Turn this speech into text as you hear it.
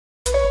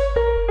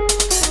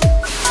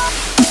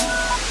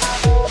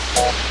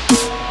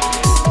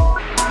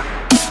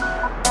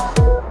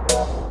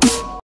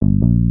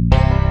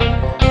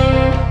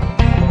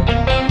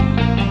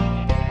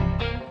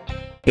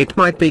It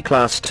might be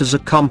classed as a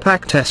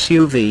compact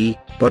SUV,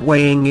 but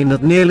weighing in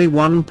at nearly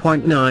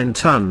 1.9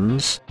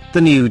 tons, the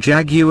new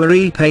Jaguar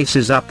E-Pace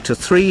is up to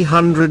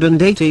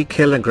 380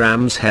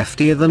 kilograms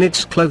heftier than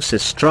its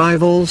closest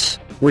rivals,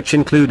 which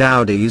include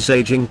Audi's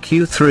aging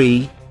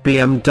Q3,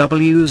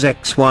 BMW's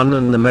X1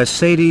 and the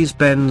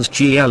Mercedes-Benz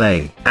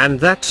GLA. And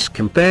that's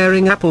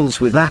comparing apples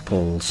with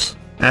apples,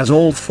 as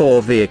all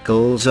four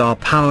vehicles are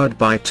powered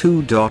by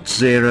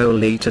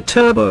 2.0-litre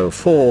turbo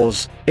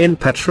 4s, in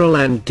petrol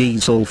and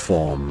diesel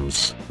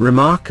forms.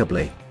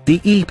 Remarkably, the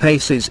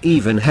E-Pace is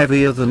even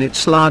heavier than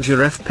its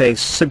larger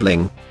F-Pace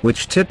sibling,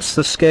 which tips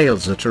the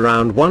scales at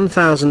around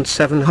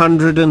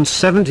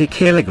 1,770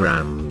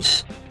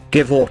 kilograms,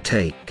 give or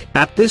take.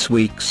 At this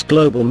week's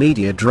Global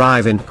Media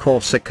Drive in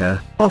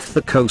Corsica, off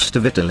the coast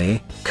of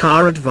Italy,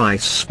 Car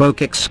Advice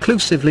spoke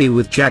exclusively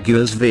with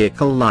Jaguar's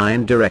vehicle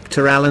line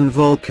director Alan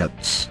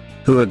Volkerts,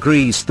 who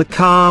agrees the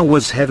car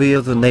was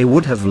heavier than they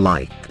would have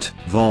liked.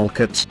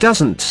 Volkerts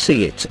doesn't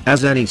see it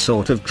as any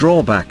sort of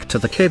drawback to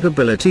the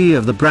capability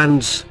of the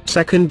brand's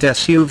second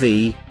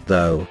SUV,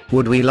 though.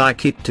 Would we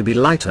like it to be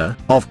lighter?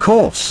 Of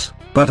course,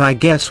 but I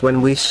guess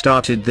when we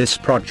started this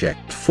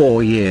project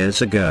 4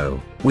 years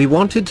ago, we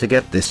wanted to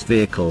get this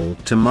vehicle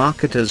to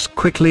market as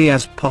quickly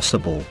as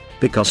possible,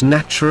 because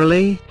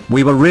naturally,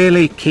 we were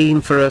really keen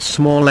for a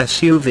small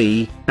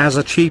SUV, as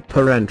a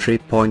cheaper entry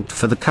point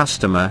for the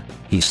customer,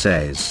 he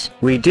says.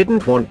 We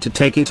didn't want to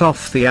take it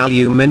off the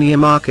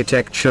aluminium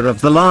architecture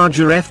of the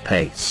larger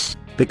F-Pace,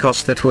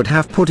 because that would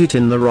have put it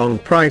in the wrong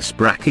price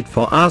bracket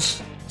for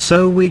us,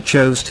 so we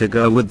chose to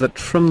go with that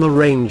from the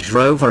Range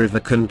Rover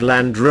Evoque and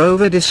Land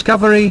Rover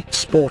Discovery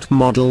Sport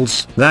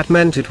models. That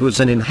meant it was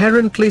an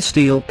inherently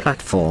steel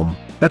platform,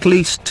 at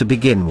least to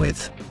begin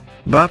with.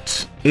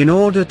 But, in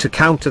order to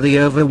counter the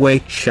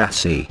overweight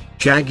chassis,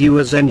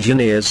 Jaguar's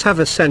engineers have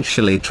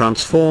essentially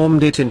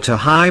transformed it into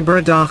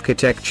hybrid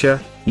architecture,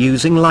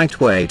 using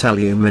lightweight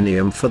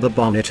aluminium for the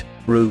bonnet,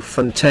 roof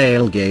and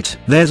tailgate.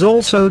 There's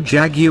also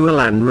Jaguar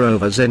Land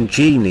Rover's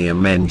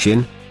Ingenium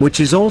engine, which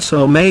is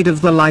also made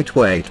of the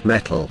lightweight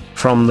metal.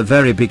 From the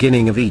very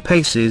beginning of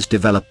E-Pace's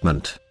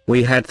development,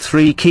 we had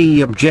three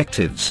key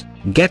objectives: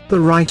 get the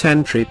right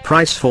entry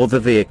price for the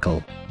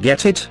vehicle,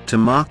 get it to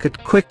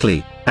market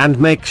quickly, and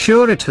make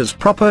sure it has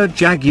proper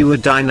Jaguar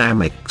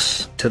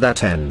dynamics. To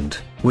that end,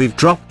 we've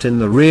dropped in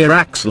the rear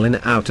axle in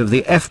out of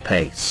the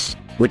F-Pace,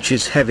 which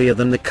is heavier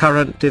than the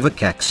current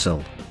Evoque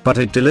axle, but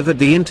it delivered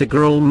the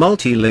integral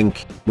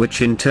multi-link,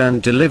 which in turn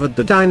delivered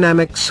the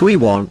dynamics we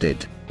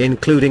wanted,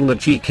 including the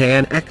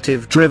GKN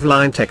active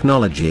driveline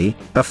technology,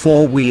 a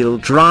four-wheel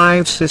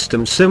drive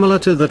system similar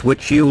to that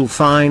which you'll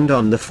find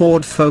on the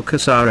Ford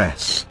Focus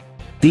RS.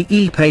 The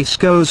E-Pace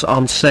goes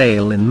on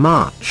sale in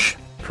March,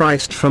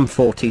 priced from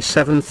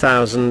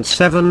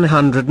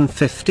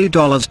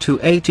 $47,750 to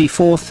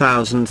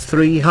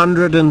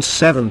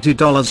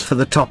 $84,370 for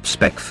the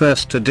top-spec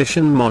first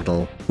edition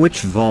model,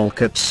 which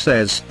Volkerts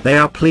says they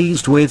are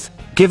pleased with,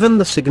 given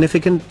the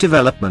significant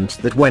development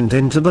that went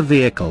into the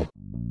vehicle.